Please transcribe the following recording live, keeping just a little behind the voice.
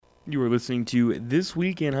You are listening to This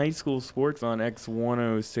Week in High School Sports on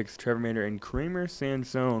X106. Trevor Mander and Kramer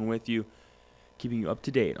Sansone with you, keeping you up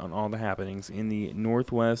to date on all the happenings in the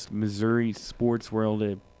Northwest Missouri sports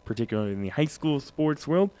world, particularly in the high school sports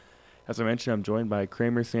world. As I mentioned, I'm joined by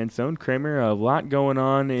Kramer Sansone. Kramer, a lot going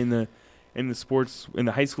on in the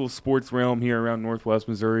high school sports realm here around Northwest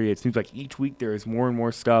Missouri. It seems like each week there is more and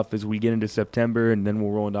more stuff as we get into September, and then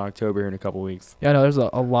we'll roll into October in a couple weeks. Yeah, no, there's a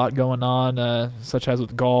lot going on, such as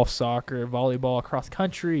with golf, soccer, volleyball, cross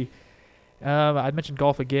country. I mentioned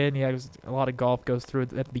golf again. Yeah, a lot of golf goes through at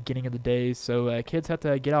the beginning of the day, so kids have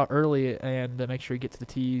to get out early and make sure you get to the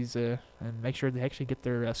tees and make sure they actually get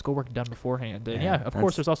their schoolwork done beforehand. And yeah, of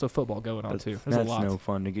course, there's also football going on too. There's a lot. That's no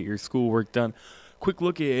fun to get your schoolwork done. Quick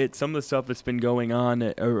look at some of the stuff that's been going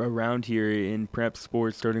on around here in prep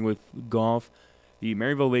sports, starting with golf. The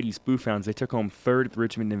Maryville Lady Spoof Hounds, they took home third at the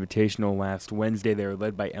Richmond Invitational last Wednesday. They were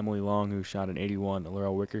led by Emily Long, who shot an 81.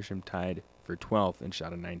 Laurel Wickersham tied for 12th and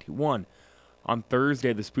shot a 91. On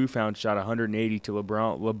Thursday, the Spoof Hounds shot 180 to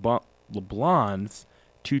LeBlancs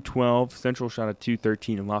 212. Central shot a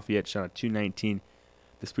 213, and Lafayette shot a 219.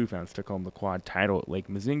 The Spoof Hounds took home the quad title at Lake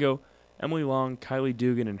Mazingo. Emily Long, Kylie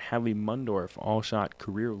Dugan, and Hadley Mundorf all shot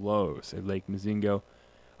career lows at Lake Mazingo.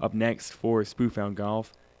 Up next for Spoof Hound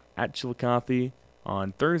Golf at Chillicothe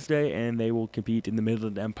on Thursday, and they will compete in the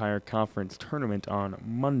Midland Empire Conference Tournament on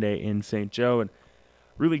Monday in St. Joe. And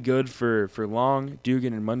really good for Long,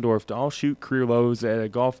 Dugan, and Mundorf to all shoot career lows at a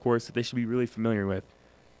golf course that they should be really familiar with.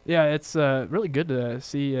 Yeah, it's really good to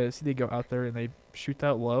see they go out there and they shoot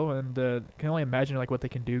that low, and can only imagine like what they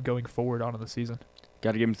can do going forward on in the season.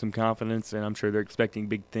 Got to give them some confidence, and I'm sure they're expecting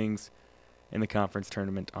big things in the conference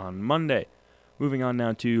tournament on Monday. Moving on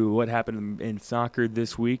now to what happened in soccer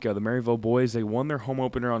this week. The Maryville boys, they won their home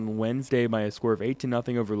opener on Wednesday by a score of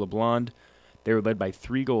 8-0 over LeBlanc. They were led by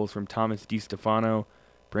 3 goals from Thomas DiStefano.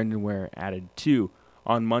 Brendan Ware added 2.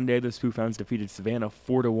 On Monday, the Spoof Hounds defeated Savannah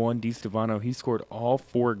 4-1. DiStefano, he scored all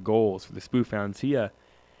 4 goals for the Spoof Hounds. He had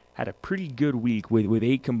a pretty good week with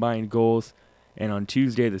 8 combined goals. And on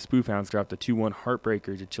Tuesday, the Spoof Hounds dropped a 2-1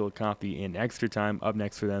 heartbreaker to Chillicothe in extra time. Up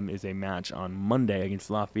next for them is a match on Monday against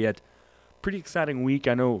Lafayette. Pretty exciting week.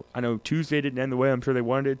 I know Tuesday didn't end the way I'm sure they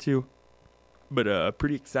wanted it to, but a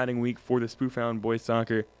pretty exciting week for the Spoof Hound boys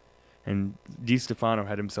soccer. And DiStefano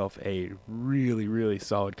had himself a really, really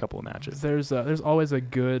solid couple of matches. There's always a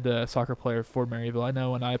good soccer player for Maryville. I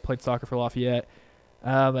know when I played soccer for Lafayette,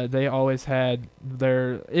 they always had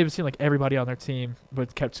it seemed like everybody on their team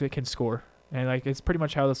can score. And like it's pretty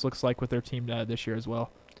much how this looks like with their team this year as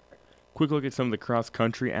well. Quick look at some of the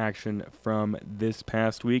cross-country action from this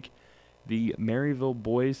past week. The Maryville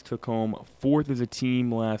boys took home 4th as a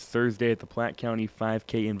team last Thursday at the Platte County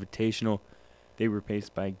 5K Invitational. They were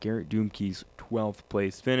paced by Garrett Doomke's 12th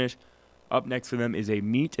place finish. Up next for them is a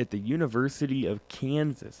meet at the University of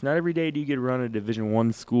Kansas. Not every day do you get to run a Division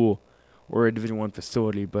I school or a Division I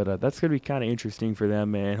facility, but that's going to be kind of interesting for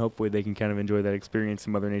them, and hopefully they can kind of enjoy that experience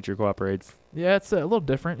and Mother Nature cooperates. Yeah, it's a little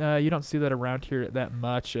different. You don't see that around here that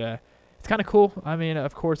much. It's kind of cool. I mean,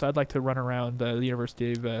 of course, I'd like to run around the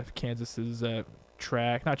University of Kansas's not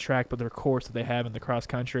track, but their course that they have in the cross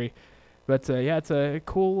country. But yeah, it's a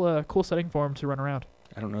cool setting for them to run around.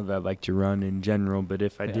 I don't know that I'd like to run in general, but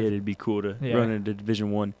if I did, it'd be cool to run in a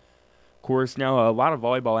Division I course. Now, a lot of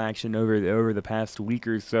volleyball action over the past week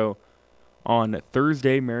or so. On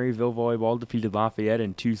Thursday, Maryville Volleyball defeated Lafayette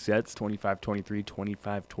in 2 sets, 25-23,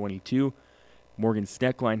 25-22. Morgan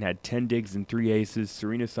Steckline had 10 digs and 3 aces.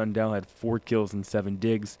 Serena Sundell had 4 kills and 7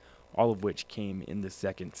 digs, all of which came in the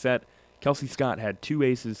second set. Kelsey Scott had 2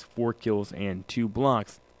 aces, 4 kills, and 2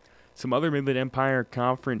 blocks. Some other Midland Empire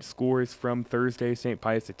Conference scores from Thursday. St.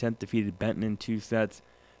 Pius X defeated Benton in 2 sets.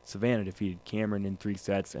 Savannah defeated Cameron in 3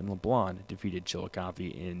 sets, and LeBlanc defeated Chillicothe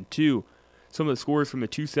in 2. Some of the scores from the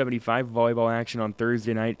 275 volleyball action on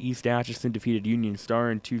Thursday night. East Atchison defeated Union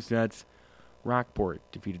Star in 2 sets. Rockport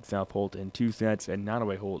defeated South Holt in 2 sets, and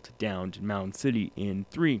Nottoway Holt downed Mound City in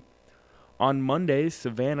 3. On Monday,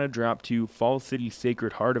 Savannah dropped to Falls City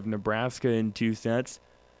Sacred Heart of Nebraska in 2 sets.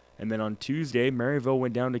 And then on Tuesday, Maryville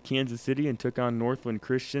went down to Kansas City and took on Northland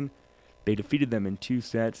Christian. They defeated them in 2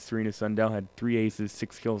 sets. Serena Sundell had 3 aces,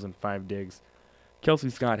 6 kills, and 5 digs.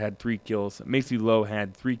 Kelsey Scott had 3 kills. Macy Lowe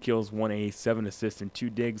had 3 kills, 1 ace, 7 assists, and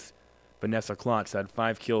 2 digs. Vanessa Klotz had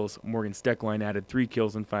 5 kills. Morgan Steckline added 3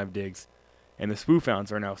 kills and 5 digs. And the Spoof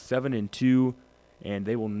Hounds are now 7-2, and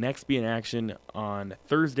they will next be in action on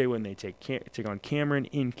Thursday when they take on Cameron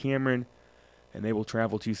in Cameron. And they will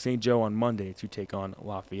travel to St. Joe on Monday to take on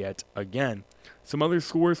Lafayette again. Some other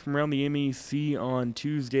scores from around the MEC on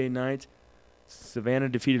Tuesday night. Savannah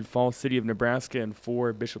defeated Falls City of Nebraska in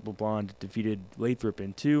 4. Bishop LeBlanc defeated Lathrop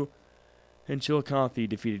in 2. And Chillicothe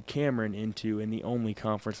defeated Cameron in the only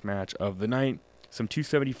conference match of the night. Some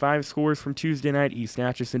 275 scores from Tuesday night. East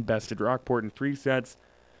Atchison bested Rockport in 3 sets.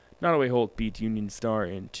 Nottoway Holt beat Union Star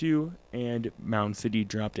in 2. And Mound City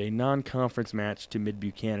dropped a non-conference match to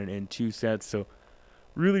Mid-Buchanan in 2 sets. So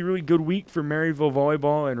really, really good week for Maryville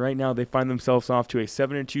volleyball. And right now they find themselves off to a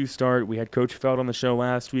 7-2 start. We had Coach Feld on the show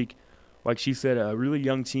last week. Like she said, a really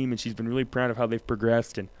young team, and she's been really proud of how they've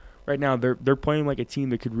progressed. And right now they're playing like a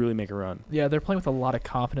team that could really make a run. Yeah, they're playing with a lot of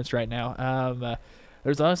confidence right now.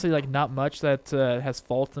 There's honestly not much that has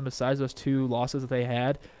faulted them besides those 2 losses that they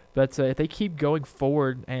had. But if they keep going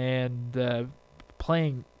forward and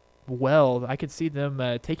playing well, I could see them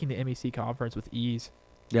taking the MEC conference with ease.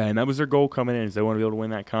 Yeah, and that was their goal coming in, is they want to be able to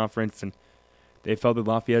win that conference. And they felt that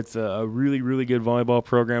Lafayette's a really, really good volleyball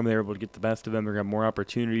program. They were able to get the best of them. They're going to have more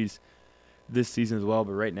opportunities this season as well.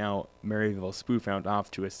 But right now, Maryville Spoo found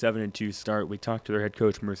off to a 7-2 start. We talked to their head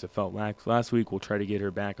coach, Marissa Felt, last week. We'll try to get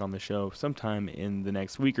her back on the show sometime in the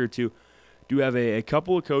next week or two. Do have a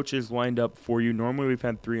couple of coaches lined up for you. Normally we've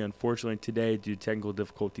had 3. Unfortunately, today, due to technical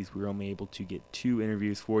difficulties, we were only able to get 2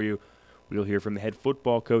 interviews for you. We'll hear from the head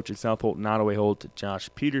football coach at South Holt Nottoway Holt, Josh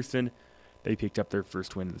Peterson. They picked up their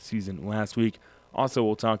first win of the season last week. Also,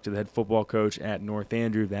 we'll talk to the head football coach at North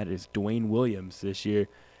Andrew. That is Dwayne Williams this year.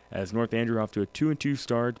 As North Andrew off to a 2-2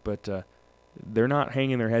 start, but they're not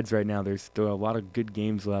hanging their heads right now. There's still a lot of good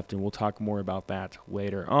games left, and we'll talk more about that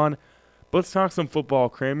later on. But let's talk some football,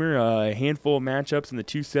 Kramer. A handful of matchups in the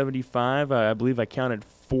 275. I believe I counted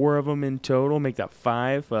 4 of them in total, make that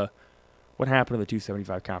 5. What happened in the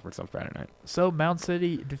 275 conference on Friday night? So Mound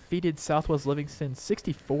City defeated Southwest Livingston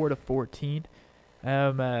 64-14.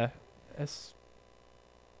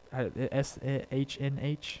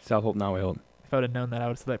 SHNH. South Holt Nottoway Holt. If I would have known that, I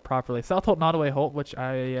would have said that properly. South Holt Nottoway Holt, which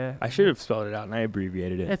I should have spelled it out, and I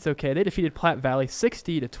abbreviated it. It's okay. They defeated Platte Valley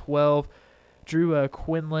 60-12. Drew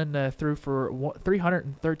Quinlan threw for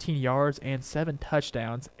 313 yards and 7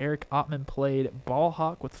 touchdowns. Eric Ottman played ball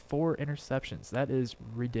hawk with 4 interceptions. That is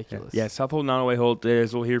ridiculous. Yeah, South Holt Nottoway Holt,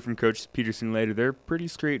 as we'll hear from Coach Peterson later, they're pretty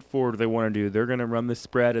straightforward what they want to do. They're going to run the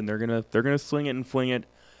spread, and they're gonna sling it and fling it.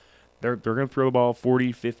 They're going to throw the ball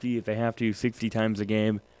 40, 50, if they have to, 60 times a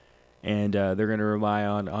game. And they're going to rely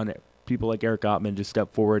on people like Eric Ottman to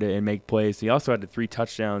step forward and make plays. He also had 3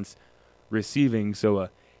 touchdowns receiving, so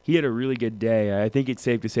he had a really good day. I think it's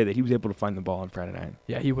safe to say that he was able to find the ball on Friday night.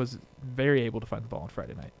 Yeah, he was very able to find the ball on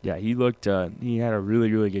Friday night. Yeah, he looked. He had a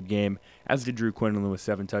really, really good game, as did Drew Quinlan with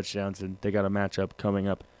 7 touchdowns, and they got a matchup coming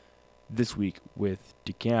up this week with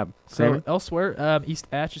DeKalb. So elsewhere, East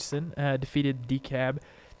Atchison defeated DeKalb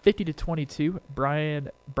 50-22. Bryson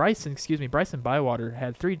Bywater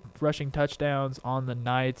had 3 rushing touchdowns on the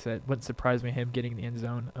night. It wouldn't surprise me him getting the end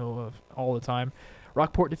zone all the time.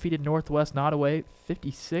 Rockport defeated Northwest Nottoway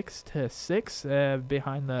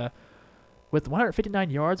 56-6 with 159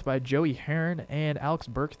 yards by Joey Heron, and Alex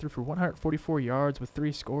Burke threw for 144 yards with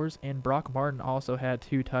 3 scores, and Brock Martin also had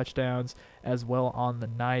 2 touchdowns as well on the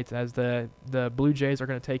night, as the Blue Jays are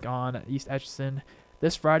going to take on East Atchison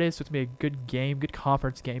this Friday. So it's going to be a good game, good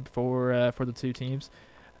conference game for the 2 teams.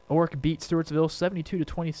 Oric beat Stewartsville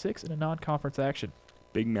 72-26 in a non-conference action.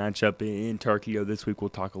 Big matchup in Tarkio this week. We'll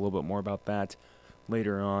talk a little bit more about that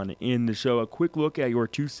later on in the show. A quick look at your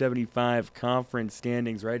 275 conference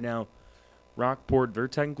standings right now. Rockport, they're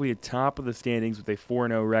technically atop of the standings with a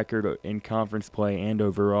 4-0 record in conference play and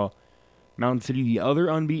overall. Mountain City, the other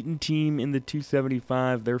unbeaten team in the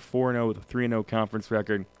 275, they're 4-0 with a 3-0 conference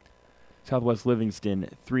record. Southwest Livingston,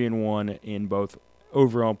 3-1 in both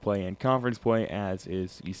overall play and conference play, as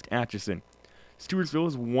is East Atchison. Stewartsville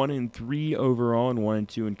is 1-3 overall and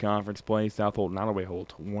 1-2 in conference play. South Holt Nottoway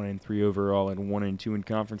Holt 1-3 overall and 1-2 in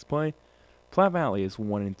conference play. Platte Valley is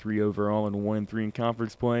 1-3 overall and 1-3 in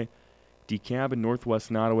conference play. DeKalb and Northwest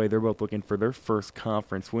Nottoway, they're both looking for their first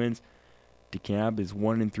conference wins. DeKalb is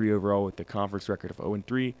 1-3 overall with the conference record of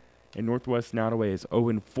 0-3, and Northwest Nottoway is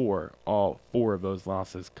 0-4. All 4 of those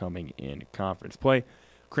losses coming in conference play.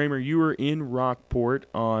 Kramer, you were in Rockport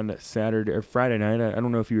on Saturday or Friday night. I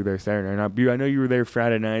don't know if you were there Saturday or not. I know you were there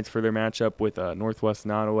Friday nights for their matchup with Northwest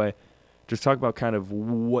Nottoway. Just talk about kind of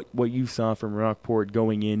what you saw from Rockport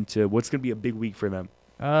going into what's going to be a big week for them.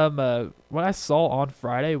 What I saw on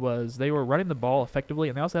Friday was they were running the ball effectively,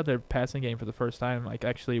 and they also had their passing game for the first time, like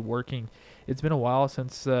actually working. It's been a while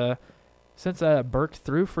since Burke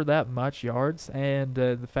threw for that much yards, and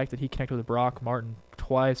the fact that he connected with Brock Martin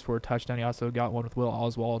twice for a touchdown. He also got one with Will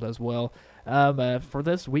Oswald as well. For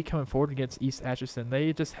this week coming forward against East Atchison,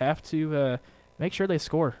 they just have to make sure they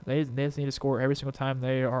score. They just need to score every single time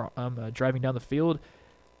they are driving down the field.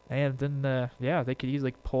 And then, they could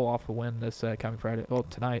easily pull off a win this coming Friday. Well,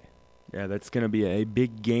 tonight. Yeah, that's going to be a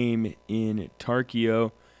big game in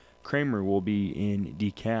Tarkio. Kramer will be in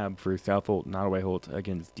DeKalb for South Holt, Nottoway Holt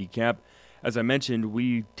against DeKalb. As I mentioned,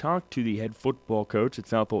 we talked to the head football coach at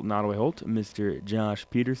South Holt, Nottoway Holt, Mr. Josh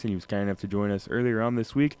Peterson. He was kind enough to join us earlier on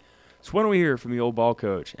this week. So why don't we hear from the old ball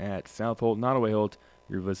coach at South Holt, Nottoway Holt?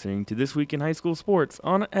 You're listening to This Week in High School Sports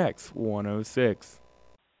on X106.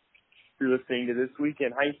 You're listening to This Week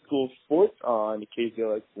in High School Sports on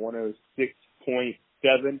KZLX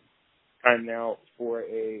 106.7. Time now for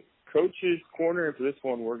a Coach's Corner. And for this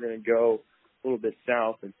one, we're going to go a little bit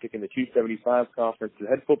south and pick in the 275 conference. The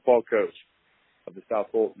head football coach of the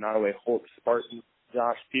South Holt, Nottoway Holt Spartans,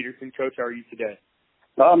 Josh Peterson. Coach, how are you today?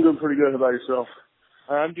 I'm doing pretty good. How about yourself?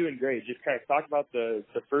 I'm doing great. Just kind of talk about the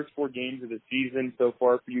first 4 games of the season so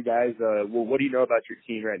far for you guys. What do you know about your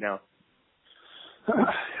team right now?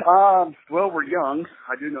 Well, we're young.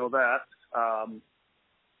 I do know that.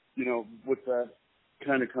 With that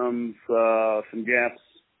kind of comes some gaps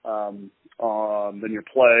in your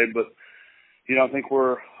play, but I think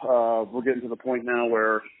we're getting to the point now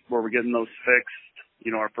where we're getting those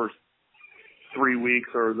fixed. Our first 3 weeks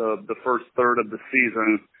or the first third of the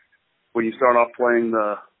season, when you start off playing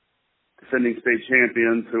the defending state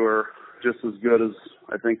champions who are just as good as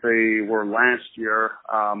I think they were last year,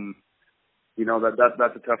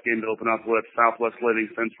 that's a tough game to open up with. Southwest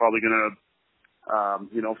Livingston's probably going to,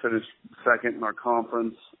 finish second in our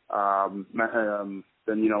conference. Then,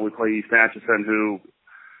 we play East Atchison, who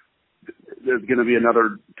is going to be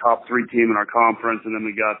another top 3 team in our conference. And then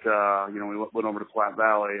we got, we went over to Platte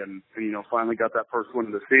Valley and finally got that first win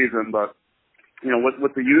of the season. But,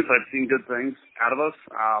 with the youth, I've seen good things out of us.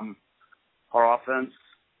 Our offense,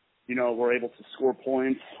 we're able to score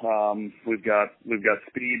points. We've got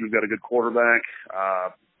speed. We've got a good quarterback.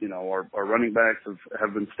 Our running backs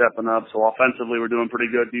have been stepping up. So offensively, we're doing pretty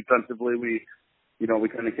good. Defensively, we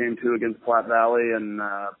kind of came to against Platte Valley, and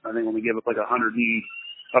I think when we gave up like about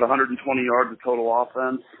 120 yards of total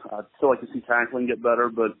offense. I'd still like to see tackling get better,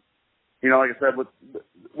 but like I said, with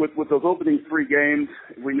those opening 3 games,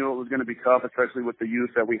 we knew it was going to be tough, especially with the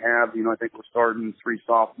youth that we have. I think we're starting 3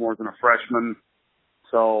 sophomores and a freshman.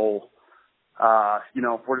 So,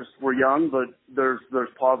 we're young, but there's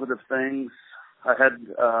positive things ahead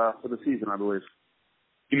for the season, I believe.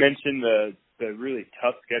 You mentioned the really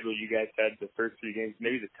tough schedule you guys had the first 3 games,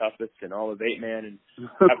 maybe the toughest in all of 8-man. And do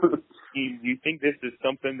you think this is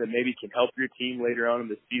something that maybe can help your team later on in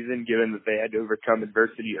the season, given that they had to overcome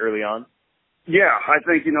adversity early on? Yeah, I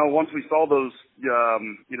think, once we saw those,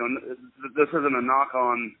 this isn't a knock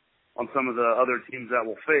on some of the other teams that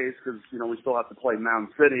we'll face because, we still have to play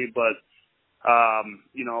Mound City. But, I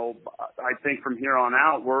think from here on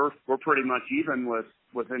out, we're pretty much even with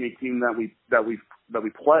any team that we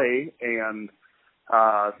play. And,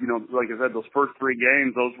 like I said, those first 3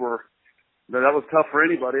 games, that was tough for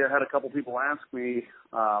anybody. I had a couple people ask me,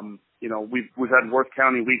 we've had Worth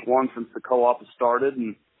County week 1 since the co-op has started,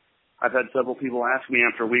 and I've had several people ask me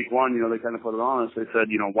after week 1, they kind of put it on us. They said,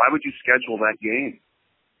 why would you schedule that game?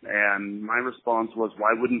 And my response was,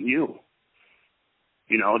 why wouldn't you?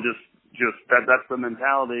 Just that's the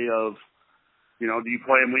mentality of, do you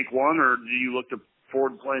play in week 1 or do you look to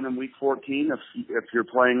forward playing in week 14 if you're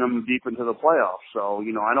playing them deep into the playoffs? So,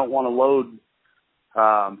 I don't want to load,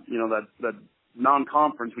 that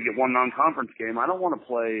non-conference. We get 1 non-conference game. I don't want to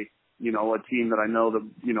play, a team that I know that,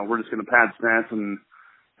 we're just going to pad stats and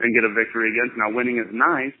get a victory against. Now, winning is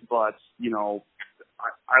nice, but,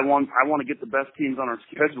 I want to get the best teams on our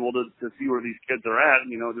schedule to see where these kids are at.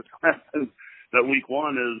 Just that week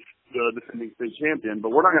 1 is the defending state champion,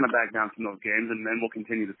 but we're not going to back down from those games, and then we'll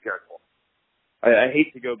continue to schedule. I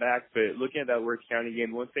hate to go back, but looking at that Worth County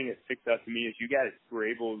game, one thing that sticks out to me is you guys were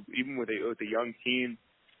able, even with a young team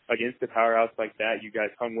against a powerhouse like that, you guys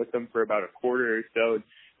hung with them for about a quarter or so.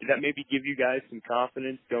 Did that maybe give you guys some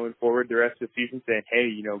confidence going forward the rest of the season, saying, hey,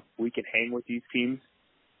 we can hang with these teams?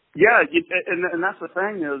 Yeah, and that's the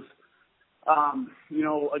thing is,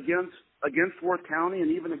 against Worth County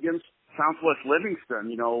and even against Southwest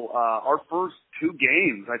Livingston, our first 2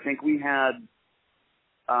 games, I think we had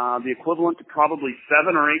the equivalent to probably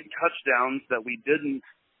 7 or 8 touchdowns that we didn't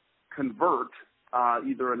convert,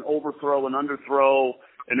 either an overthrow, an underthrow,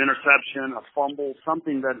 an interception, a fumble,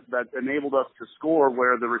 something that enabled us to score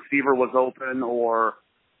where the receiver was open or,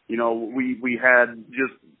 we had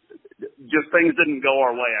just things didn't go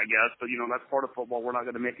our way, I guess. But, that's part of football. We're not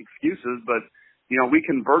going to make excuses. But, we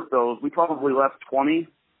convert those. We probably left 20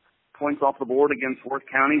 points off the board against Worth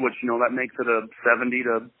County, which, that makes it a 70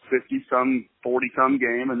 to 50-some, 40-some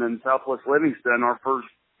game. And then Southwest Livingston, our first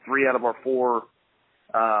 3 out of our 4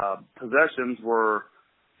 possessions were,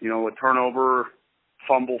 a turnover,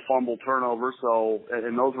 fumble, turnover. So,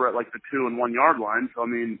 and those were at like the 2 and 1 yard line. So, I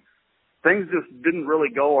mean, things just didn't really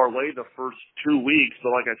go our way the first 2 weeks.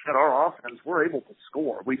 But like I said, our offense, we're able to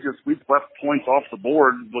score. We left points off the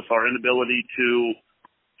board with our inability to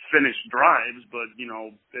finish drives. But, you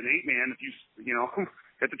know, an 8-man, if you know,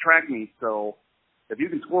 at the track meet. So if you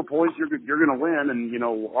can score points, you're going to win. And, you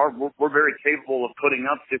know, we're very capable of putting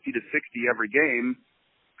up 50 to 60 every game.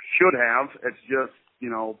 Should have. It's just, you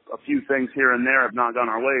know, a few things here and there have not gone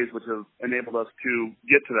our ways, which have enabled us to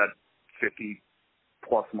get to that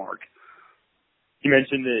 50-plus mark. You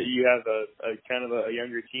mentioned that you have a kind of a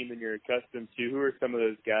younger team than you're accustomed to. Who are some of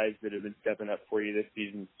those guys that have been stepping up for you this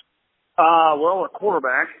season? Well, a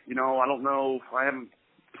quarterback, you know, I don't know, I haven't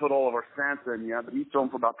put all of our stats in yet, but he's thrown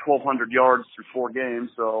for about 1,200 yards through 4 games,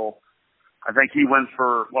 so I think he went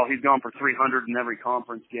for, well, he's gone for 300 in every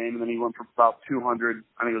conference game, and then he went for about 200.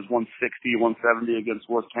 I think it was 160, 170 against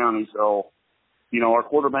Worth County. So, you know, our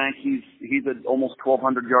quarterback, he's at almost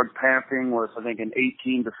 1,200 yards passing with, I think, an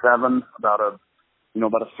 18-7, about a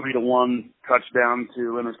 3-to-1 touchdown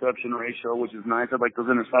to interception ratio, which is nice. I'd like those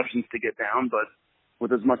interceptions to get down, but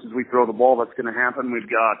with as much as we throw the ball, that's going to happen. We've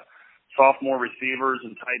got sophomore receivers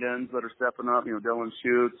and tight ends that are stepping up. You know, Dylan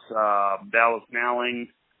Schutz, Dallas Nowling.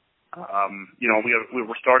 You know,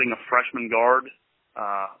 we're starting a freshman guard,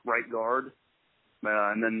 right guard.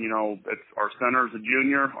 And then, you know, it's our center's a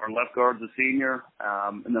junior, our left guard's a senior.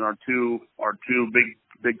 And then our two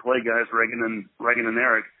big play guys, Reagan and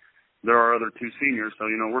Eric, they're our other 2 seniors. So,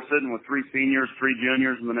 you know, we're sitting with 3 seniors, 3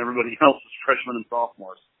 juniors, and then everybody else is freshmen and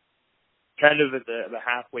sophomores. Kind of at the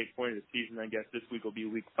halfway point of the season, I guess this week will be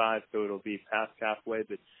week 5, so it'll be past halfway,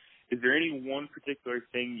 but is there any one particular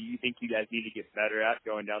thing you think you guys need to get better at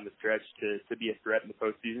going down the stretch to be a threat in the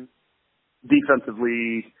postseason?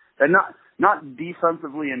 Defensively, and not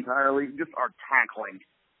defensively entirely, just our tackling.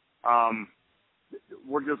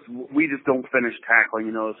 We just don't finish tackling.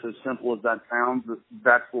 You know, it's as simple as that sounds.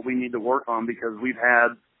 That's what we need to work on because we've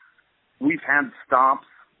had stops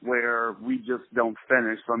where we just don't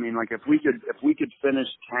finish. So I mean, like if we could finish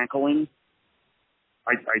tackling,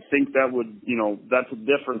 I think that would, you know, that's a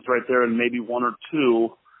difference right there in maybe 1 or 2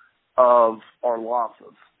 of our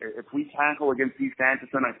losses. If we tackle against East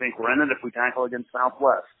Atchison, I think we're in it. If we tackle against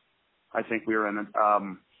Southwest, I think we're in it.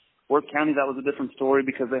 Worth County, that was a different story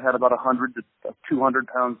because they had about 100 to 200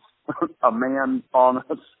 pounds a man on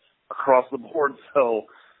us across the board. So,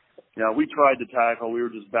 you know, we tried to tackle. We were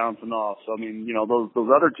just bouncing off. So, I mean, you know, those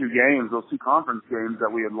other 2 games, those 2 conference games that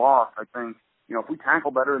we had lost, I think, you know, if we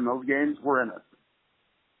tackle better in those games, we're in it.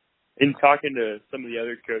 In talking to some of the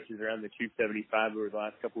other coaches around the 275 over the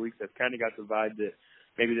last couple of weeks, I've kind of got the vibe that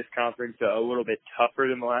maybe this conference is a little bit tougher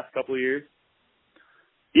than the last couple of years.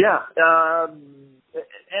 Yeah,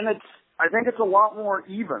 and I think it's a lot more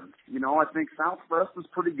even. You know, I think Southwest is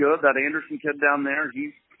pretty good. That Anderson kid down there,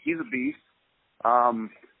 he's a beast.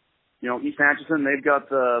 You know, East Atchison, they've got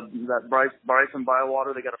that Bryson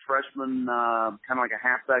Bywater. They got a freshman, kind of like a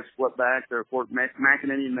halfback split back. They're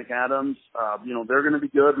McEnany and McAdams. You know, they're going to be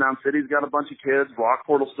good. Mount City's got a bunch of kids.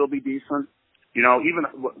 Rockport will still be decent. You know,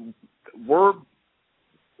 even we're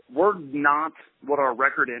not what our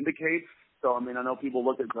record indicates. So I mean, I know people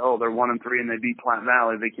look at they're 1-3 and they beat Platte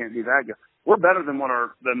Valley. They can't be that good. We're better than what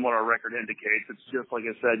our record indicates. It's just like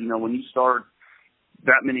I said. You know, when you start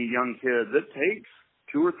that many young kids, it takes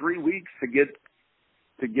 2 or 3 weeks to get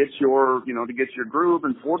your groove.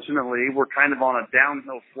 And fortunately, we're kind of on a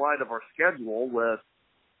downhill slide of our schedule with,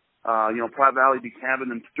 you know, Platte Valley, DeKalb,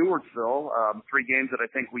 and Stewartsville, 3 games that I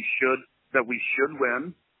think we should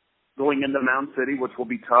win. Going into Mound City, which will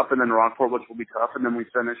be tough, and then Rockport, which will be tough, and then we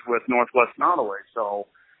finish with Northwest Nottoway. So,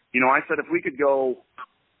 you know, I said if we could go,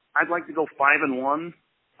 I'd like to go 5-1,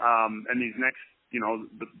 and these next, you know,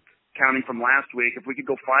 counting from last week, if we could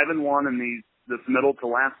go 5-1 in this middle to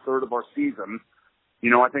last third of our season, you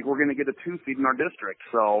know, I think we're going to get a 2 seed in our district.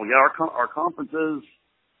 So, yeah, our conference is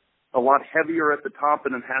a lot heavier at the top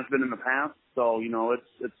than it has been in the past. So, you know,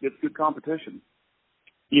 it's good competition.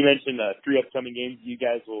 You mentioned 3 upcoming games you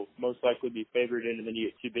guys will most likely be favored in, and then you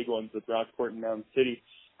get 2 big ones with Rockport and Mound City.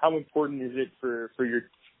 How important is it for your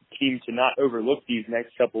team to not overlook these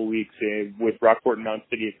next couple of weeks with Rockport and Mound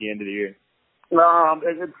City at the end of the year?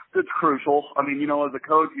 It's crucial. I mean, you know, as a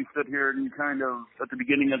coach, you sit here and you kind of, at the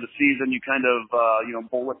beginning of the season, you kind of, you know,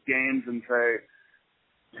 bullet games and say,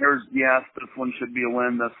 this one should be a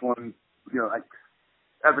win, this one, you know,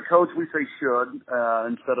 as a coach, we say should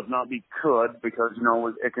instead of not be could because, you know,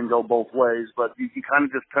 it can go both ways. But you kind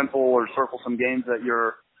of just pencil or circle some games that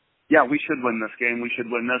we should win this game. We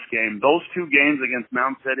should win this game. Those 2 games against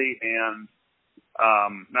Mound City and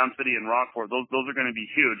Mound City and Rockport, those are going to be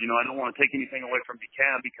huge. You know, I don't want to take anything away from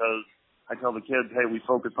DeKalb because I tell the kids, hey, we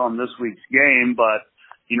focus on this week's game, but,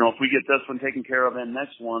 you know, if we get this one taken care of and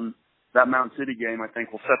next one, that Mound City game, I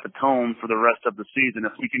think, will set the tone for the rest of the season.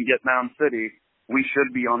 If we can get Mound City, we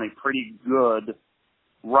should be on a pretty good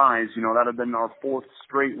rise. You know, that had been our 4th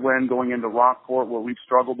straight win going into Rockport, where we've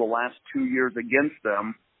struggled the last 2 years against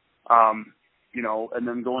them. You know, and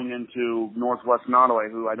then going into Northwest Nottoway,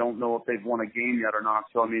 who I don't know if they've won a game yet or not.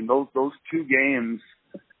 So, I mean, those 2 games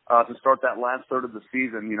to start that last third of the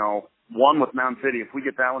season, you know, one with Mound City, if we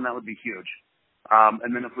get that one, that would be huge.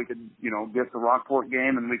 And then if we could, you know, get the Rockport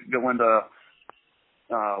game and we could go into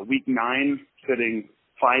week 9 sitting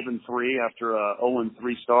 5-3 after a 0-3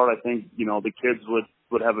 start, I think, you know, the kids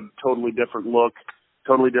would have a totally different look,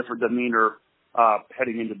 totally different demeanor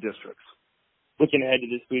heading into districts. Looking ahead to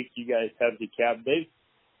this week, you guys have DeKalb. They've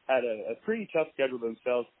had a pretty tough schedule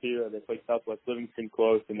themselves, too. They played Southwest Livingston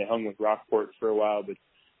close, and they hung with Rockport for a while, but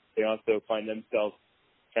they also find themselves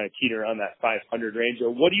kind of teetering around that 500 range. So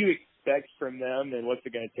what do you expect from them, and what's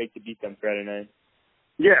it going to take to beat them Friday night?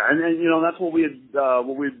 Yeah, and you know, that's what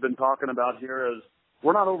we've been talking about here is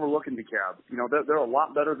we're not overlooking DeKalb. You know, they're a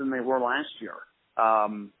lot better than they were last year.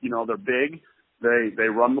 You know, they're big. They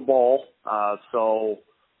run the ball. So,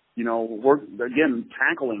 you know, we're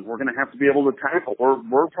tackling. We're going to have to be able to tackle.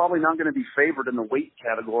 We're probably not going to be favored in the weight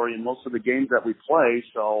category in most of the games that we play.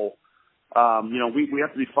 So, you know, we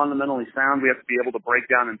have to be fundamentally sound. We have to be able to break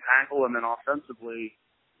down and tackle, and then offensively,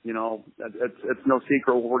 you know, it's no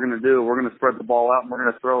secret what we're going to do. We're going to spread the ball out, and we're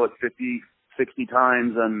going to throw it 50, 60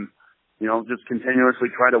 times, and you know, just continuously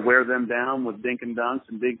try to wear them down with dink and dunks.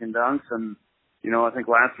 And you know, I think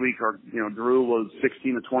last week Drew was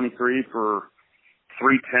 16 to 23 for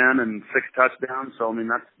 310 and 6 touchdowns. So I mean,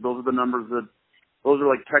 those are the numbers those are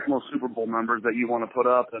like Tecmo Super Bowl numbers that you want to put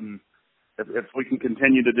up. And if we can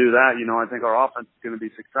continue to do that, you know, I think our offense is going to be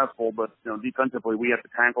successful. But you know, defensively, we have to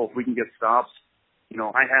tackle. If we can get stops, you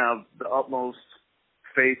know, I have the utmost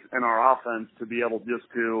faith in our offense to be able just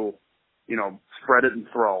to, you know, spread it and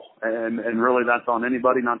throw. And really that's on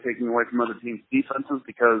anybody, not taking away from other teams' defenses,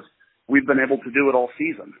 because we've been able to do it all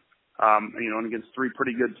season. You know, and against 3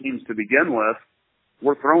 pretty good teams to begin with,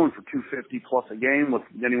 we're throwing for 250 plus a game with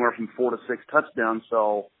anywhere from 4 to 6 touchdowns.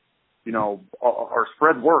 So, you know, our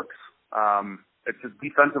spread works. It's just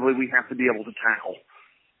defensively we have to be able to tackle.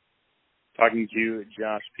 Talking to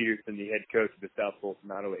Josh Peterson, the head coach of the South Fulton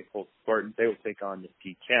Nottoway Colts Spartans. They will take on the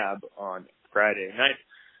DeKalb on Friday night.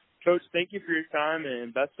 Coach, thank you for your time,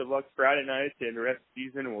 and best of luck Friday night and the rest of the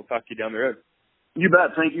season, and we'll talk to you down the road. You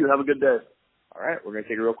bet. Thank you. Have a good day. All right, we're going to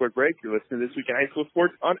take a real quick break. You're listening to This Week in High School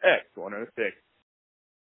Sports on X106.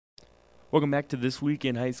 Welcome back to This Week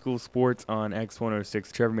in High School Sports on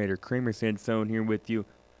X106. Trevor Mater, Kramer Sansone here with you,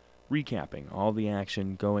 recapping all the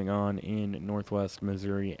action going on in Northwest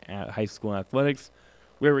Missouri at high school athletics,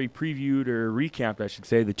 where we previewed, or recapped, I should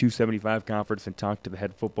say, the 275 conference and talked to the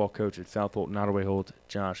head football coach at South Fulton Nottoway Holt,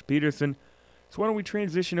 Josh Peterson. So why don't we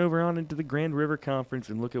transition over on into the Grand River Conference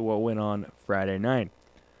and look at what went on Friday night.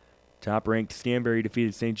 Top-ranked Stanberry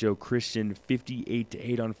defeated St. Joe Christian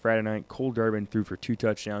 58-8 on Friday night. Cole Durbin threw for 2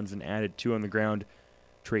 touchdowns and added 2 on the ground.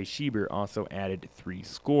 Trey Schieber also added 3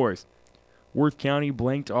 scores. Worth County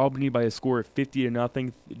blanked Albany by a score of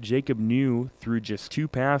 50-0. Jacob New threw just 2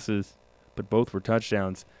 passes, but both were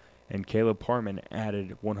touchdowns, and Caleb Parman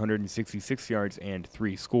added 166 yards and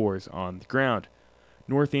 3 scores on the ground.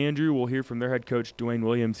 North Andrew, we'll hear from their head coach Dwayne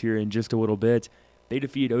Williams here in just a little bit. They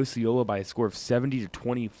defeated Osceola by a score of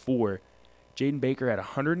 70-24. Jaden Baker had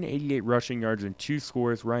 188 rushing yards and 2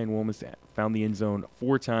 scores. Ryan Wilmus found the end zone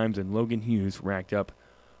 4 times, and Logan Hughes racked up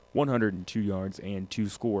 102 yards and 2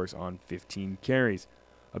 scores on 15 carries.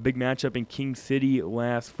 A big matchup in King City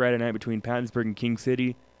last Friday night between Pattonsburg and King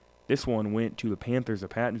City. This one went to the Panthers of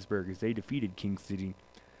Pattonsburg as they defeated King City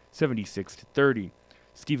 76-30.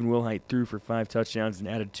 Stephen Wilhite threw for 5 touchdowns and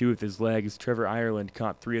added 2 with his legs. Trevor Ireland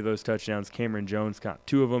caught 3 of those touchdowns. Cameron Jones caught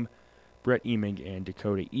 2 of them. Brett Eming and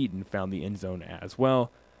Dakota Eaton found the end zone as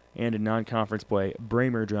well. And in non-conference play,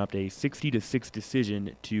 Bramer dropped a 60-6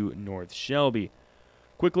 decision to North Shelby.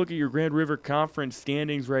 Quick look at your Grand River Conference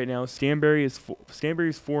standings right now. Stanberry is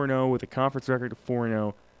 4-0 with a conference record of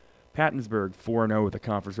 4-0. Pattonsburg 4-0 with a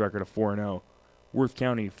conference record of 4-0. Worth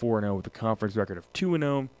County 4-0 with a conference record of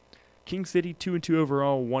 2-0. King City 2-2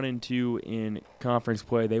 overall, 1-2 in conference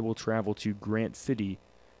play. They will travel to Grant City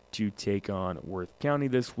to take on Worth County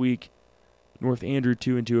this week. North Andrew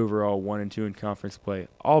 2-2 overall, 1-2 in conference play.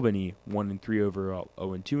 Albany 1-3 overall,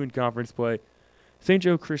 0-2 in conference play. St.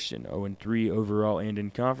 Joe Christian 0-3 overall and in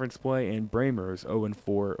conference play, and Bramer is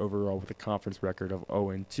 0-4 overall with a conference record of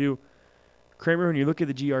 0-2. Kramer, when you look at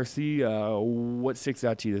the GRC, what sticks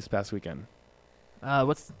out to you this past weekend?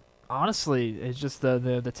 It's just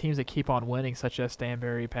the teams that keep on winning, such as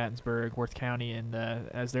Stanberry, Pattonsburg, Worth County, and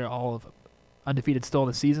as they're all undefeated still in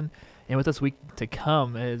the season. And with this week to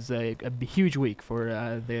come is a huge week for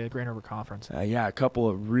the Grand River Conference. A couple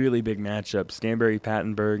of really big matchups.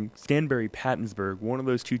 Stanberry-Pattonsburg, one of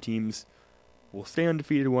those two teams will stay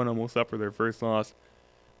undefeated, one of them will suffer their first loss.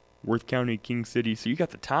 Worth County, King City. So you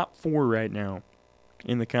got the top 4 right now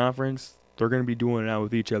in the conference. They're going to be dueling it out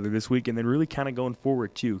with each other this week, and then really kind of going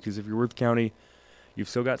forward too, because if you're Worth County, you've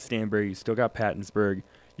still got Stanberry, you've still got Pattonsburg.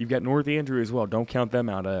 You've got North Andrew as well. Don't count them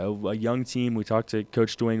out. A young team. We talked to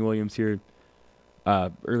Coach Dwayne Williams here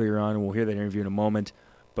earlier on, and we'll hear that interview in a moment.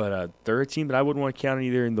 But they're a team that I wouldn't want to count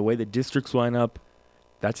either. In the way the districts line up,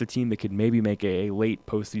 that's a team that could maybe make a late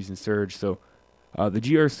postseason surge. So the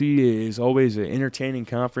GRC is always an entertaining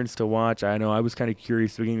conference to watch. I know I was kind of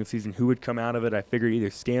curious at the beginning of the season who would come out of it. I figured either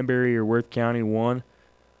Stanberry or Worth County won.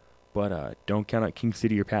 But don't count out King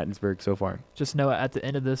City or Pattonsburg so far. Just know at the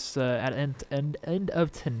end of this, end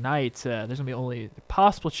of tonight, there's going to be only a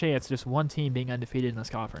possible chance of just one team being undefeated in this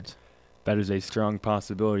conference. That is a strong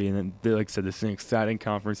possibility. And then, like I said, this is an exciting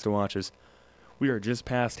conference to watch as we are just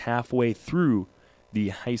past halfway through the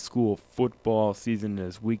high school football season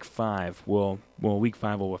as Week 5. Well, Week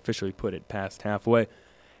 5 will officially put it past halfway.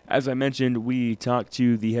 As I mentioned, we talked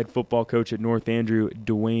to the head football coach at North Andrew,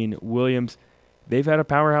 Dwayne Williams. They've had a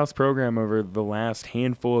powerhouse program over the last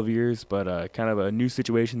handful of years, but kind of a new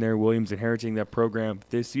situation there. Williams inheriting that program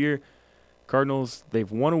this year. Cardinals,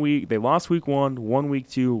 they've won a week. They lost Week 1, won Week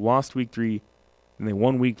 2, lost Week 3, and they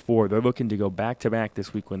won Week 4. They're looking to go back-to-back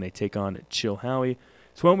this week when they take on Chilhowie.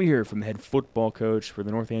 So why don't we hear from the head football coach for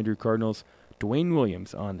the North Andrew Cardinals, Dwayne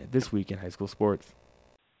Williams, on This Week in High School Sports.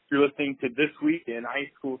 You're listening to This Week in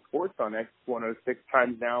High School Sports on X106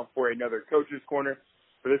 times now for another Coach's Corner.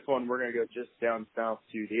 For this one, we're going to go just down south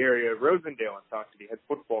to the area of Rosendale and talk to the head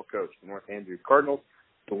football coach for North Andrew Cardinals,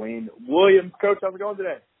 Dwayne Williams. Coach, how's it going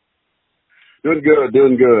today? Doing good.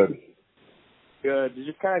 Good. To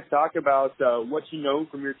just kind of talk about what you know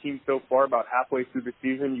from your team so far, about halfway through the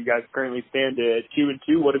season. You guys currently stand at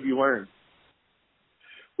 2-2. What have you learned?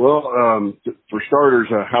 Well, for starters,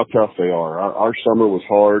 how tough they are. Our summer was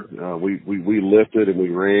hard. We lifted and we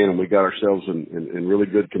ran and we got ourselves in really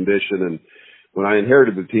good condition. And when I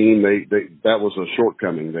inherited the team, that was a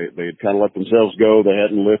shortcoming. They had kind of let themselves go. They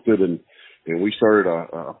hadn't lifted, and we started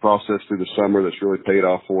a process through the summer that's really paid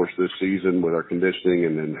off for us this season with our conditioning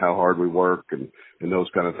and how hard we work and those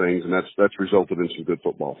kind of things. And that's resulted in some good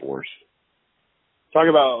football for us. Talk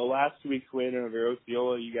about last week's win over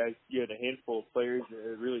Osceola. You had a handful of players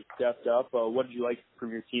that really stepped up. What did you like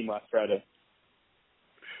from your team last Friday?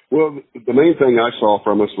 Well, the main thing I saw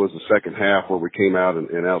from us was the second half where we came out and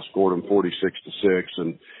outscored them 46-6.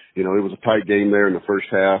 And, it was a tight game there in the first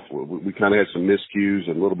half. We kind of had some miscues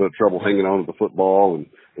and a little bit of trouble hanging on to the football and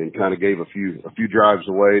kind of gave a few drives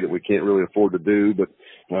away that we can't really afford to do. But,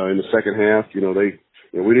 in the second half, we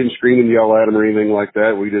didn't scream and yell at them or anything like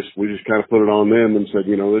that. We just kind of put it on them and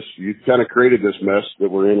said, you kind of created this mess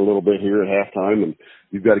that we're in a little bit here at halftime, and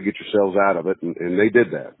you've got to get yourselves out of it. And they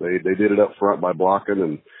did that. They did it up front by blocking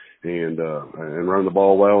and running the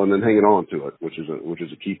ball well and then hanging on to it, which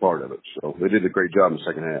is a key part of it. So they did a great job in the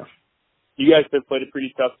second half. You guys have played a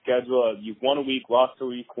pretty tough schedule. You've won a week, lost a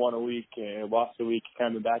week, won a week, lost a week,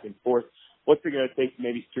 kind of back and forth. What's it going to take to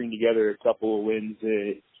maybe string together a couple of wins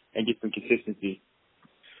and get some consistency?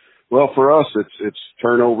 Well, for us, it's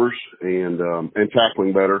turnovers and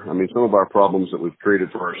tackling better. I mean, some of our problems that we've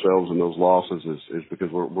created for ourselves in those losses is because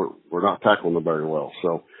we're not tackling them very well.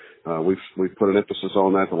 So we've put an emphasis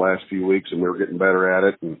on that the last few weeks, and we're getting better at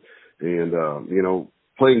it. And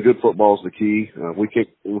playing good football is the key. We can't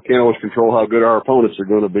always control how good our opponents are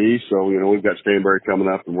going to be. So we've got Stanberry coming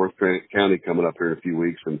up and Worth County coming up here in a few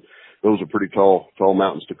weeks, and those are pretty tall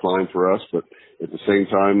mountains to climb for us. But at the same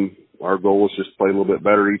time, our goal is just to play a little bit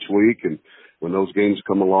better each week, and when those games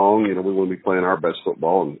come along, we want to be playing our best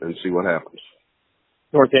football and see what happens.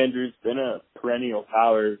 North Andrew's been a perennial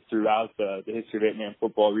power throughout the history of 8-man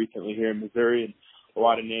football recently here in Missouri, and a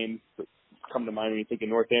lot of names come to mind when you think of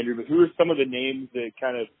North Andrew. But who are some of the names that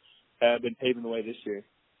kind of have been paving the way this year?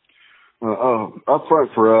 Up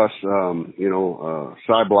front for us,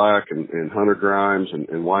 Cy Black and Hunter Grimes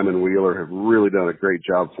and Wyman Wheeler have really done a great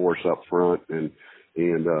job for us up front, and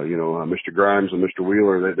Mr. Grimes and Mr.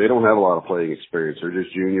 Wheeler, they don't have a lot of playing experience. They're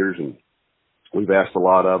just juniors, and we've asked a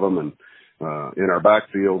lot of them. And in our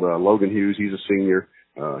backfield, Logan Hughes, he's a senior.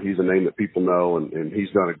 He's a name that people know, and he's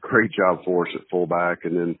done a great job for us at fullback.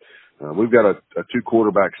 And then we've got a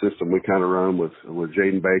 2-quarterback system we kind of run with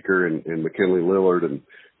Jaden Baker and McKinley Lillard, and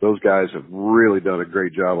those guys have really done a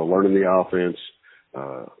great job of learning the offense,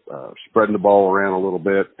 spreading the ball around a little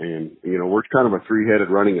bit. And, we're kind of a 3-headed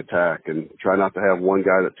running attack and try not to have one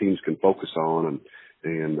guy that teams can focus on.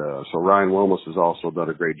 So Ryan Wilmus has also done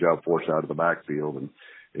a great job for us out of the backfield.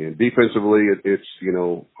 And defensively, it's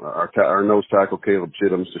our nose tackle, Caleb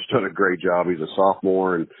Chittum's just done a great job. He's a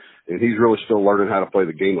sophomore, and he's really still learning how to play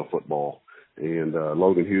the game of football. And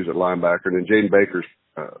Logan Hughes at linebacker. And then Jaden Baker's,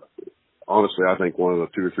 honestly, I think one of the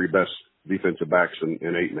 2 or 3 best defensive backs in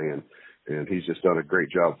 8-man. And he's just done a great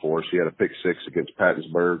job for us. He had a pick 6 against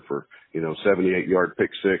Pattonsburg for, 78-yard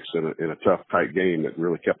pick 6 in a tough, tight game that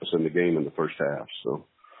really kept us in the game in the first half. So.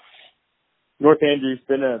 North Andrew's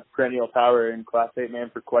been a perennial power in Class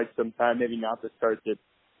 8-man for quite some time, maybe not the start that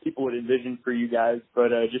people would envision for you guys, but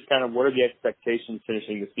just kind of what are the expectations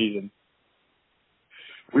finishing the season?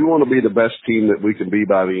 We want to be the best team that we can be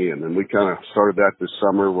by the end, and we kind of started that this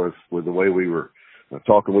summer with the way we were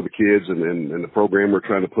talking with the kids and the program we're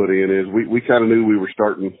trying to put in is we kind of knew we were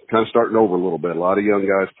starting over a little bit. A lot of young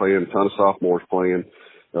guys playing, a ton of sophomores playing,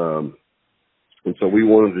 and so we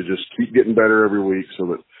wanted to just keep getting better every week so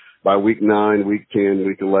that by week 9, week 10,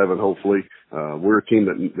 week 11, hopefully, we're a team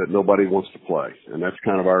that nobody wants to play. And that's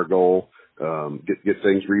kind of our goal, get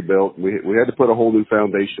things rebuilt. We had to put a whole new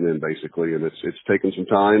foundation in, basically, and it's taken some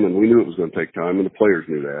time, and we knew it was going to take time, and the players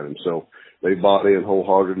knew that. And so they bought in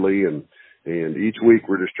wholeheartedly, and each week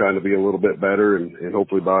we're just trying to be a little bit better, and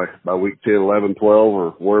hopefully by week 10, 11, 12,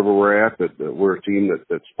 or wherever we're at, that we're a team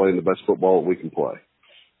that's playing the best football that we can play.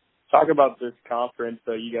 Talk about this conference.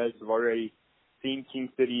 You guys have already seen King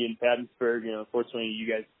City and Pattonsburg. Unfortunately,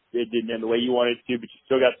 you guys it didn't end the way you wanted it to, but you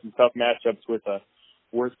still got some tough matchups with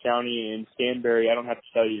Worth County and Stanberry. I don't have to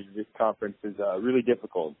tell you this conference is really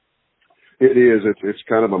difficult. It is. It's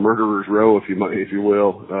kind of a murderer's row, if you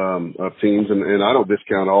will, of teams. And I don't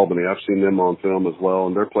discount Albany. I've seen them on film as well,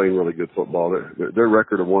 and they're playing really good football. Their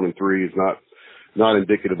record of 1-3 is not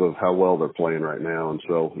indicative of how well they're playing right now. And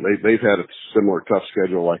so they've had a similar tough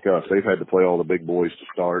schedule like us. They've had to play all the big boys to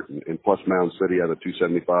start, and plus Mound City out of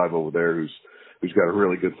 275 over there, who's got a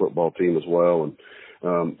really good football team as well.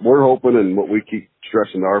 And we're hoping, and what we keep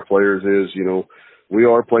stressing to our players is, we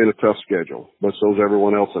are playing a tough schedule, but so is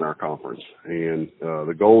everyone else in our conference. And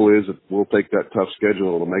the goal is that we'll take that tough schedule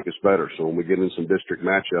and it'll make us better. So when we get in some district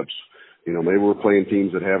matchups, maybe we're playing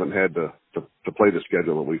teams that haven't had to play the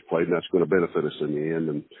schedule that we've played, and that's going to benefit us in the end.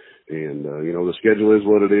 And the schedule is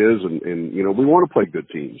what it is, and we want to play good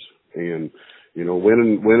teams. And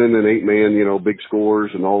winning an 8-man, big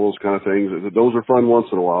scores and all those kind of things, those are fun once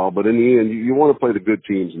in a while. But in the end, you want to play the good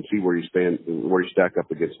teams and see where you stack up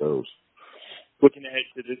against those. Looking ahead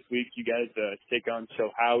to this week, you guys take on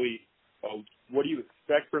Chilhowie. What do you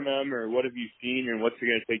expect from them, or what have you seen, and what's it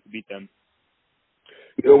going to take to beat them?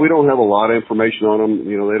 We don't have a lot of information on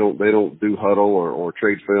them. They don't do huddle or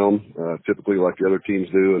trade film typically like the other teams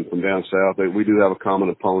do. And from down south, we do have a common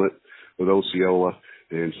opponent with Osceola,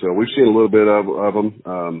 and so we've seen a little bit of them.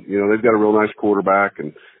 They've got a real nice quarterback,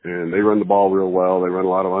 and they run the ball real well. They run a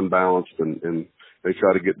lot of unbalanced, and they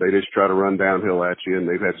just try to run downhill at you, and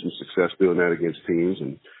they've had some success doing that against teams.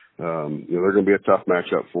 And they're going to be a tough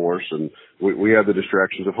matchup for us. And we have the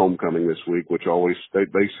distractions of homecoming this week, which always they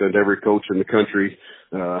send every coach in the country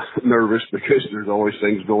nervous because there's always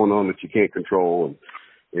things going on that you can't control.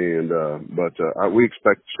 But we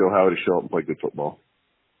expect Chilhowie to show up and play good football.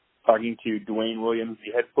 Talking to Dwayne Williams,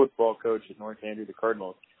 the head football coach at North Andrew, the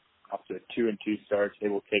Cardinals, off to a 2-2 start. They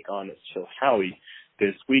will take on Chilhowie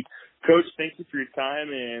this week. Coach, thank you for your time,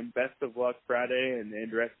 and best of luck Friday and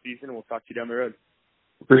the rest of the season. We'll talk to you down the road.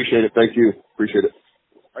 Appreciate it. Thank you. Appreciate it.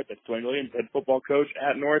 All right, that's Dwayne Williams, head football coach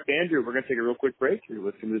at North Andrew. We're going to take a real quick break. You're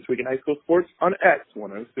listening to This Week in High School Sports on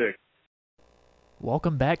X106.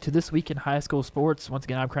 Welcome back to This Week in High School Sports. Once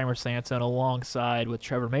again, I'm Kramer Sanson alongside with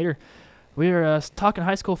Trevor Mater. We're talking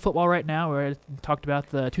high school football right now. We talked about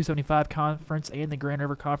the 275 Conference and the Grand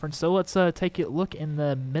River Conference. So let's take a look in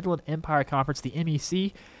the Midland Empire Conference, the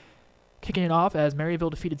MEC. Kicking it off as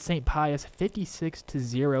Maryville defeated St. Pius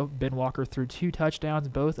 56-0. Ben Walker threw 2 touchdowns,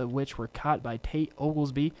 both of which were caught by Tate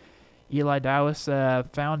Oglesby. Eli Dowis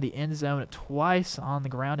found the end zone twice on the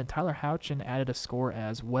ground, and Tyler Houchin added a score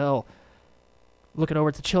as well. Looking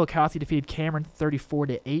over to Chillicothe, defeated Cameron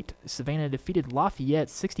 34-8. Savannah defeated Lafayette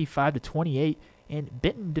 65-28, and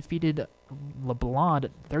Benton defeated LeBlanc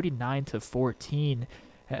 39-14.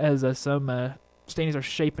 As some standings are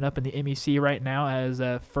shaping up in the MEC right now, as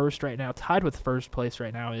first right now, tied with first place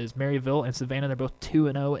right now, is Maryville and Savannah. They're both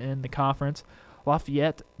 2-0 in the conference.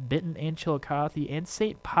 Lafayette, Benton, and Chillicothe, and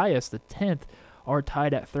St. Pius, the 10th, are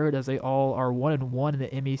tied at third as they all are 1-1 in the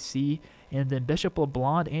MEC. And then Bishop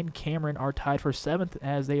LeBlond and Cameron are tied for seventh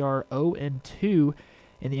as they are 0-2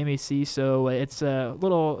 in the MEC. So it's a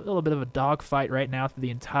little bit of a dogfight right now for the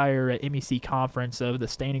entire MEC conference of the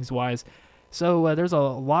standings-wise. So there's a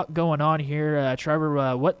lot going on here.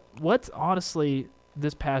 Trevor, what honestly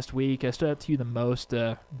this past week stood out to you the most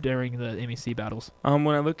during the MEC battles? When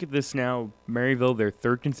I look at this now, Maryville, their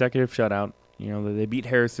third consecutive shutout. They beat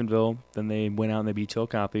Harrisonville, then they went out and they beat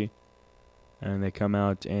Chillicothe, and they come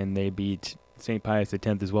out and they beat St. Pius X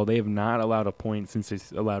as well. They have not allowed a point since they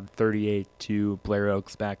allowed 38 to Blair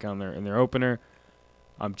Oaks back in their opener.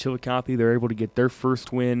 Chillicothe, they're able to get their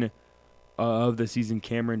first win of the season.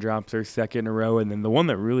 Cameron drops their second in a row, and then the one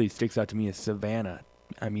that really sticks out to me is Savannah.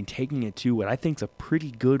 Taking it to what I think is a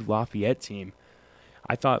pretty good Lafayette team.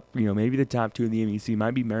 I thought, maybe the top two in the MEC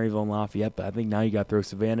might be Maryville and Lafayette, but I think now you got to throw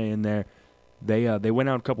Savannah in there. They went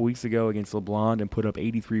out a couple weeks ago against LeBlond and put up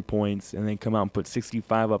 83 points, and then come out and put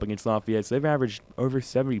 65 up against Lafayette. So they've averaged over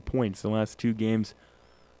 70 points the last two games.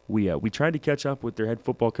 We tried to catch up with their head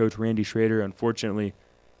football coach, Randy Schrader. Unfortunately,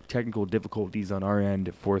 technical difficulties on our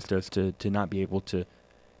end forced us to not be able to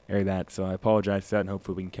air that. So I apologize for that, and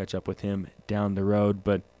hopefully we can catch up with him down the road.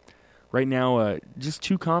 But right now, just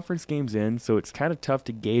two conference games in, so it's kind of tough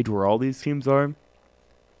to gauge where all these teams are.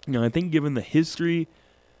 I think given the history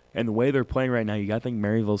and the way they're playing right now, you got to think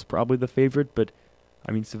Maryville's probably the favorite. But,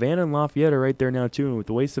 Savannah and Lafayette are right there now, too. And with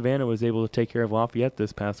the way Savannah was able to take care of Lafayette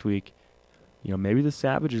this past week, maybe the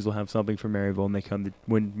Savages will have something for Maryville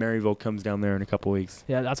when Maryville comes down there in a couple weeks.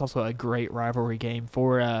 Yeah, that's also a great rivalry game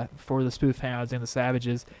for the Spoof Hounds and the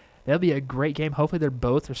Savages. That'll be a great game. Hopefully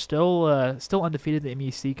they're still undefeated in the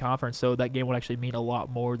MEC conference, so that game will actually mean a lot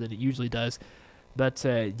more than it usually does. But,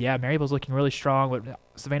 Maryville's looking really strong. But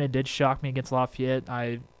Savannah did shock me against Lafayette.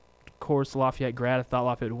 Of course, Lafayette grad, I thought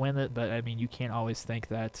Lafayette would win it, but, you can't always think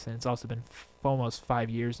that. And it's also been almost 5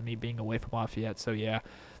 years of me being away from Lafayette. So, yeah,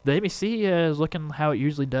 the MEC is looking how it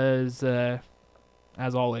usually does,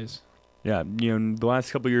 as always. Yeah, in the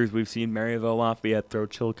last couple of years, we've seen Maryville, Lafayette throw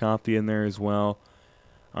Chillicothe in there as well.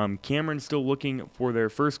 Cameron's still looking for their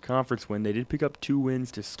first conference win. They did pick up 2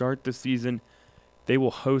 wins to start the season. They will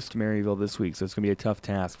host Maryville this week, so it's going to be a tough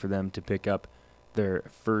task for them to pick up their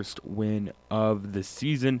first win of the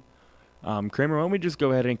season. Kramer, why don't we just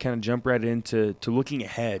go ahead and kind of jump right into looking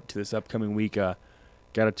ahead to this upcoming week. Got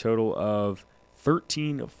a total of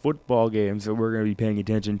 13 football games that we're going to be paying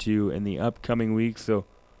attention to in the upcoming week. So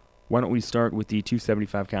why don't we start with the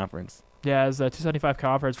 275 conference? Yeah, as the 275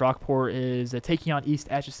 conference, Rockport is taking on East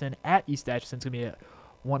Atchison at East Atchison. It's going to be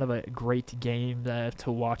one of a great game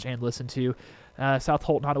to watch and listen to. South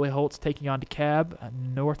Holt, Nottoway Holt's taking on DeKalb.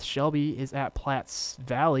 North Shelby is at Platts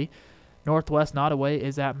Valley. Northwest Nottoway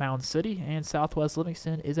is at Mound City, and Southwest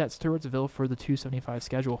Livingston is at Stewartsville for the 275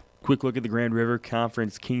 schedule. Quick look at the Grand River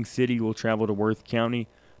Conference. King City will travel to Worth County.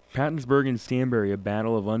 Pattonsburg and Stanberry, a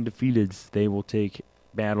battle of undefeateds. They will take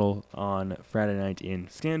battle on Friday night in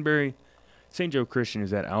Stanberry. St. Joe Christian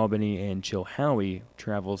is at Albany, and Chilhowie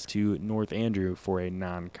travels to North Andrew for a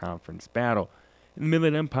non-conference battle. In the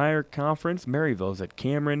Midland Empire Conference, Maryville is at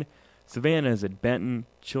Cameron. Savannah is at Benton,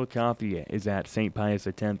 Chillicothe is at St. Pius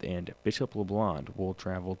X, and Bishop LeBlond will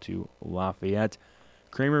travel to Lafayette.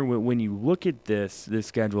 Kramer, when you look at this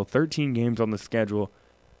schedule, 13 games on the schedule,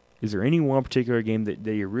 is there any one particular game that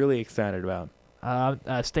you're really excited about?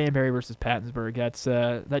 Stanberry versus Pattonsburg. That's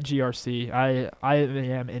that GRC. I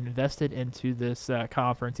am invested into this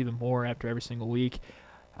conference even more after every single week.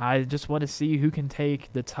 I just want to see who can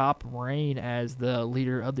take the top reign as the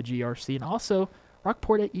leader of the GRC, and also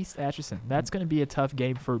Rockport at East Atchison. That's going to be a tough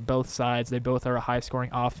game for both sides. They both are a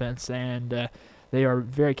high-scoring offense, and they are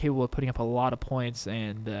very capable of putting up a lot of points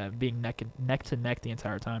and being neck to neck the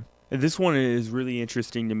entire time. This one is really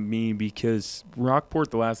interesting to me because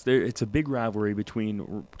Rockport, it's a big rivalry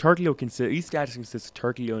between East Atchison consists of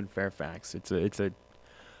Tarkio and Fairfax. It's a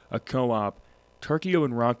co-op. Tarkio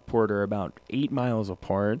and Rockport are about 8 miles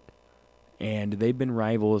apart, and they've been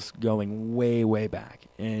rivals going way, way back.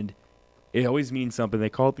 And it always means something. They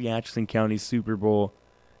call it the Atchison County Super Bowl.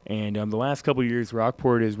 And the last couple of years,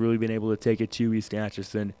 Rockport has really been able to take it to East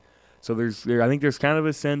Atchison. So I think there's kind of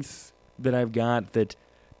a sense that I've got that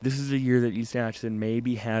this is a year that East Atchison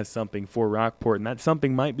maybe has something for Rockport. And that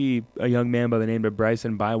something might be a young man by the name of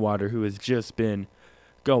Bryson Bywater, who has just been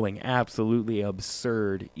going absolutely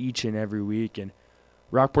absurd each and every week. And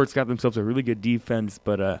Rockport's got themselves a really good defense,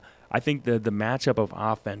 but I think the matchup of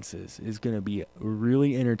offenses is going to be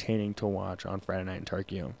really entertaining to watch on Friday night in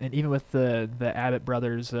Tarkio. And even with the Abbott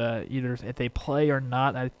brothers, either if they play or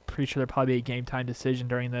not, I'm pretty sure there'll probably be a game time decision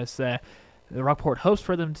during this. Rockport hopes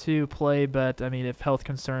for them to play, but, I mean, if health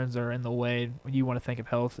concerns are in the way, you want to think of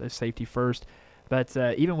health as safety first. But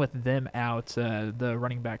even with them out, the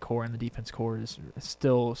running back core and the defense core is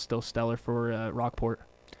still stellar for Rockport.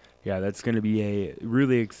 Yeah, that's going to be a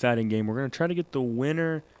really exciting game. We're going to try to get the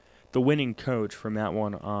winning coach from that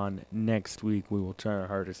one on next week. We will try our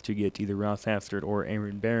hardest to get either Ross Hastert or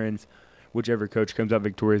Aaron Behrens, whichever coach comes out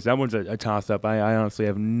victorious. That one's a toss-up. I honestly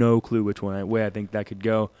have no clue which way I think that could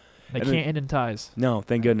go. They can't end in ties. No,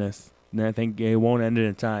 thank goodness. I think it won't end in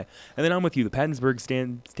a tie. And then I'm with you. The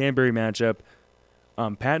Pattonsburg-Stanberry matchup.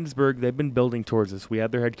 Pattonsburg, they've been building towards this. We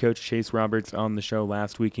had their head coach, Chase Roberts, on the show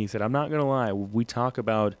last week. And he said, I'm not going to lie. We talk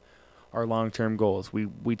about our long-term goals.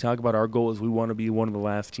 We talk about our goal is we want to be one of the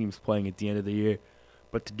last teams playing at the end of the year.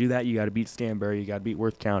 But to do that, you got to beat Stanberry. You got to beat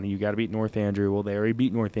Worth County. You got to beat North Andrew. Well, they already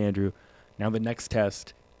beat North Andrew. Now the next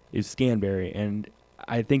test is Stanberry. And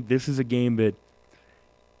I think this is a game that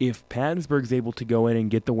if Pattonsburg's able to go in and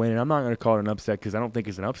get the win, and I'm not going to call it an upset because I don't think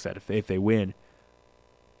it's an upset if they win,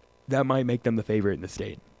 that might make them the favorite in the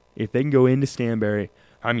state. If they can go into Stanberry,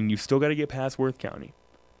 I mean, you still got to get past Worth County,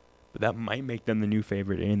 but that might make them the new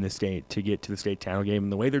favorite in the state to get to the state title game.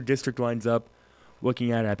 And the way their district lines up,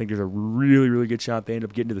 looking at it, I think there's a really, really good shot they end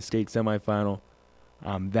up getting to the state semifinal.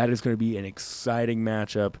 That is going to be an exciting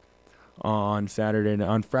matchup on Saturday and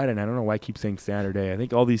on Friday. And I don't know why I keep saying Saturday. I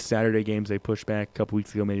think all these Saturday games they pushed back a couple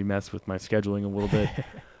weeks ago maybe messed with my scheduling a little bit.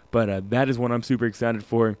 But that is one I'm super excited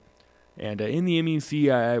for. And in the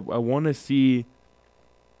MEC, I want to see.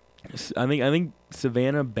 I think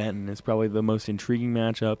Savannah Benton is probably the most intriguing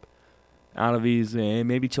matchup out of these, and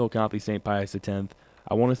maybe Chillicothe St. Pius X.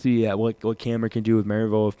 I want to see what Cameron can do with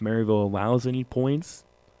Maryville if Maryville allows any points.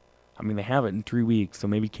 I mean, they have it in 3 weeks, so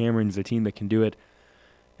maybe Cameron's a team that can do it.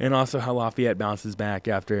 And also how Lafayette bounces back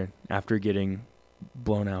after getting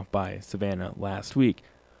blown out by Savannah last week.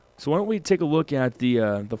 So why don't we take a look at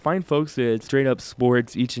the fine folks at Straight Up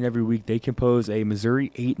Sports. Each and every week they compose a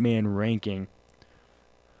Missouri 8-man ranking.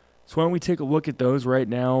 So why don't we take a look at those right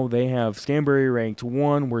now. They have Stanberry ranked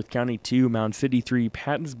 1, Worth County 2, Mound City 3,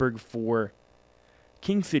 Pattonsburg 4,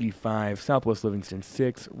 King City 5, Southwest Livingston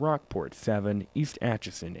 6, Rockport 7, East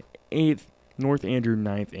Atchison 8th, North Andrew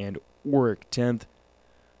 9th, and Warwick 10th.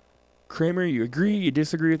 Kramer, you agree? You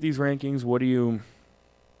disagree with these rankings? What do you...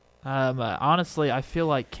 Honestly, I feel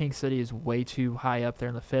like King City is way too high up there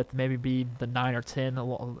in the 5th. Maybe be the 9 or 10,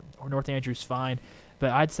 or North Andrew's fine.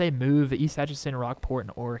 But I'd say move East Atchison, Rockport,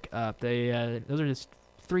 and Orrick up. Those are just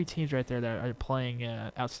 3 teams right there that are playing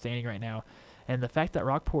outstanding right now. And the fact that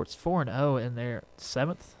Rockport's 4-0 and they're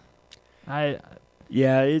 7th, I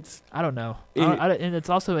don't know. And it's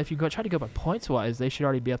also, if you try to go by points-wise, they should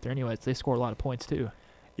already be up there anyways. They score a lot of points too.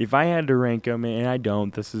 If I had to rank them, and I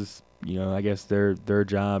don't, this is, I guess their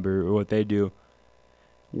job or what they do.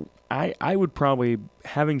 I would probably,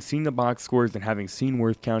 having seen the box scores and having seen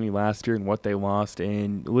Worth County last year and what they lost,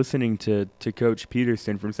 and listening to Coach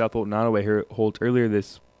Peterson from South Holt earlier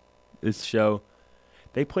this show,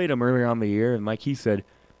 they played them earlier on the year, and like he said,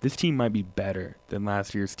 this team might be better than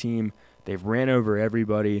last year's team. They've ran over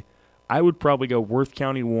everybody. I would probably go Worth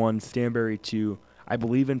County 1, Stanberry 2. I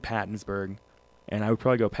believe in Pattonsburg, and I would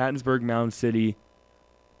probably go Pattonsburg, Mound City.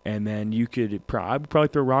 And then I would probably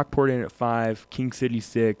throw Rockport in at 5, King City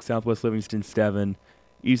 6, Southwest Livingston 7,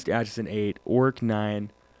 East Atchison 8, Orrick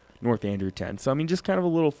 9, North Andrew 10. So, I mean, just kind of a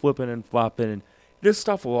little flipping and flopping. And this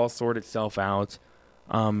stuff will all sort itself out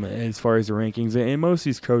as far as the rankings. And most of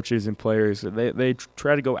these coaches and players, they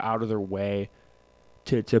try to go out of their way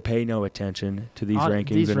to pay no attention to these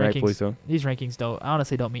rankings, and rightfully so. These rankings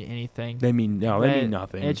honestly don't mean anything. They mean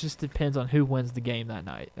nothing. It just depends on who wins the game that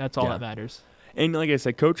night. That's all that matters. And like I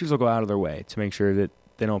said, coaches will go out of their way to make sure that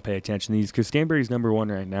they don't pay attention to these, because Stanberry's number 1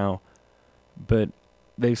 right now, but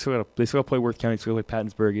they still got to play Worth County, still play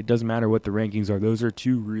Pattonsburg. It doesn't matter what the rankings are; those are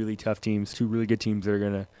 2 really tough teams, 2 really good teams that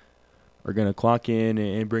are gonna clock in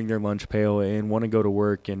and bring their lunch pail and want to go to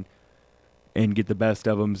work and get the best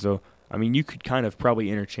of them. So I mean, you could kind of probably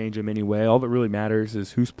interchange them anyway. All that really matters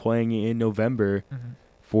is who's playing in November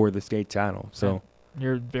for the state title. So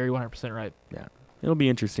you're very 100% right. Yeah, it'll be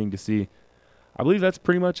interesting to see. I believe that's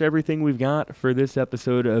pretty much everything we've got for this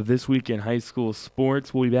episode of This Week in High School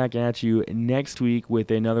Sports. We'll be back at you next week with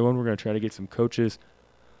another one. We're going to try to get some coaches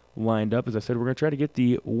lined up. As I said, we're going to try to get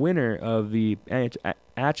the winner of the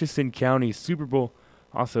Atchison County Super Bowl.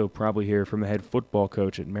 Also probably hear from the head football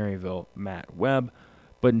coach at Maryville, Matt Webb.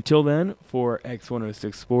 But until then, for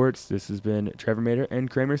X106 Sports, this has been Trevor Mader and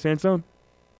Kramer Sansone.